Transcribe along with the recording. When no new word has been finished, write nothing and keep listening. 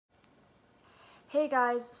Hey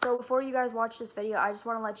guys, so before you guys watch this video, I just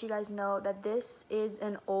want to let you guys know that this is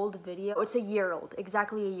an old video. It's a year old,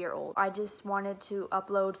 exactly a year old. I just wanted to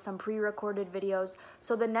upload some pre-recorded videos.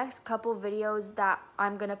 So the next couple videos that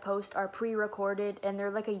I'm gonna post are pre-recorded and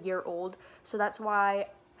they're like a year old. So that's why,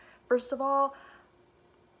 first of all,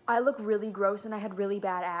 I look really gross and I had really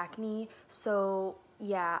bad acne. So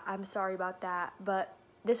yeah, I'm sorry about that. But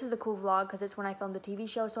this is a cool vlog because it's when I filmed the TV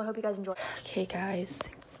show. So I hope you guys enjoy. Okay guys.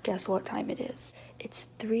 Guess what time it is? It's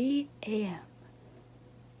 3 a.m.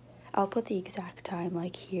 I'll put the exact time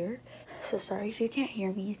like here. So sorry if you can't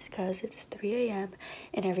hear me, it's because it's 3 a.m.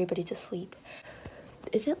 and everybody's asleep.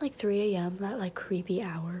 Isn't like 3 a.m. that like creepy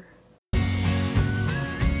hour?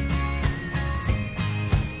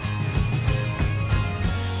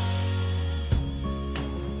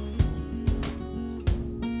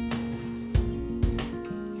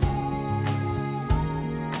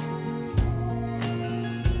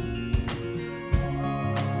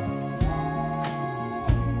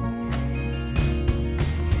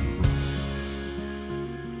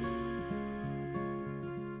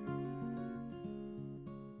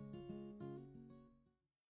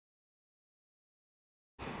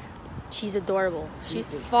 She's adorable.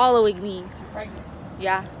 She's following me.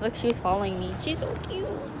 Yeah, look, she's following me. She's so cute.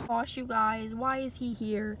 Gosh, you guys, why is he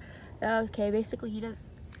here? Okay, basically he does.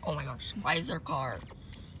 Oh my gosh, why is there a car?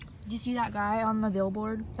 Do you see that guy on the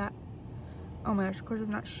billboard? That. Oh my gosh, of course it's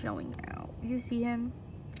not showing now. Do you see him?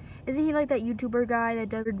 Isn't he like that YouTuber guy that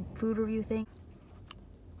does food review thing?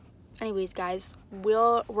 Anyways, guys,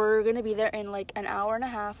 we're gonna be there in like an hour and a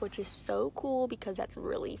half, which is so cool because that's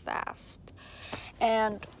really fast.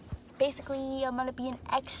 And basically, I'm gonna be an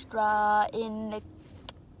extra in the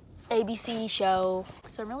ABC show.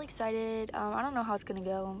 So I'm really excited. I don't know how it's gonna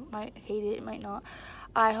go. Might hate it, might not.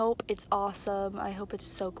 I hope it's awesome. I hope it's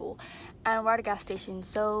so cool. And we're at a gas station.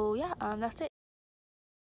 So yeah, that's it.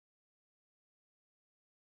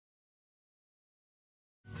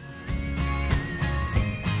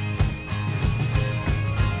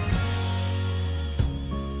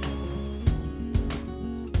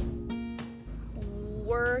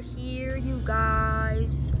 We're here, you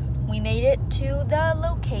guys. We made it to the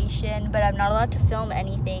location, but I'm not allowed to film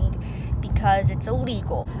anything because it's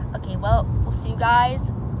illegal. Okay, well, we'll see you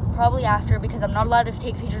guys probably after because I'm not allowed to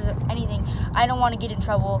take pictures of anything. I don't want to get in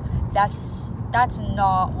trouble. That's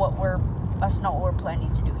not what we're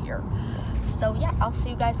planning to do here. So yeah, I'll see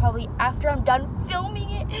you guys probably after I'm done filming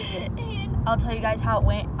it, and I'll tell you guys how it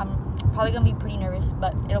went. I'm probably gonna be pretty nervous,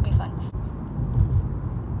 but it'll be fun.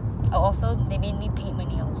 Oh, also, they made me paint my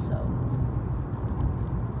nails, so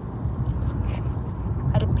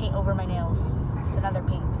I had to paint over my nails, so now they're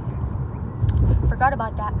pink. Forgot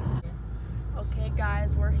about that. Okay,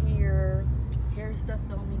 guys, we're here. Here's the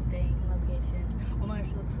filming thing, location. Oh my gosh,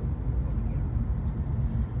 it looks so cool here.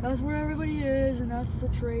 That's where everybody is, and that's the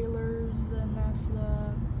trailers, then that's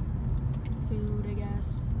the food, I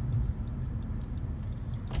guess.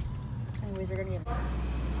 Anyways, they're gonna get...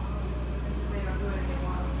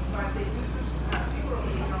 But they do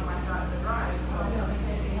secretly on my drive, so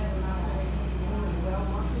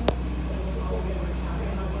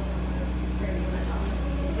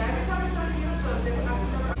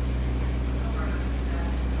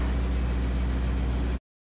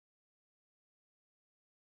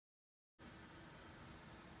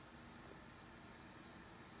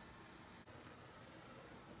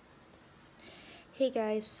Hey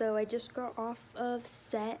guys, so I just got off of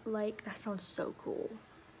set. Like, that sounds so cool.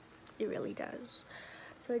 It really does.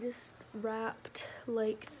 So I just wrapped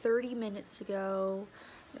like 30 minutes ago.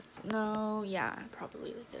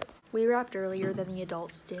 Probably like it. We wrapped earlier than the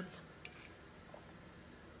adults did.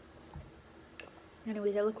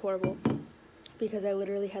 Anyways, I look horrible because I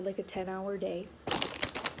literally had like a 10-hour day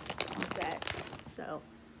on set. So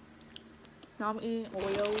now I'm eating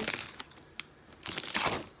Oreos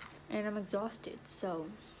and I'm exhausted. So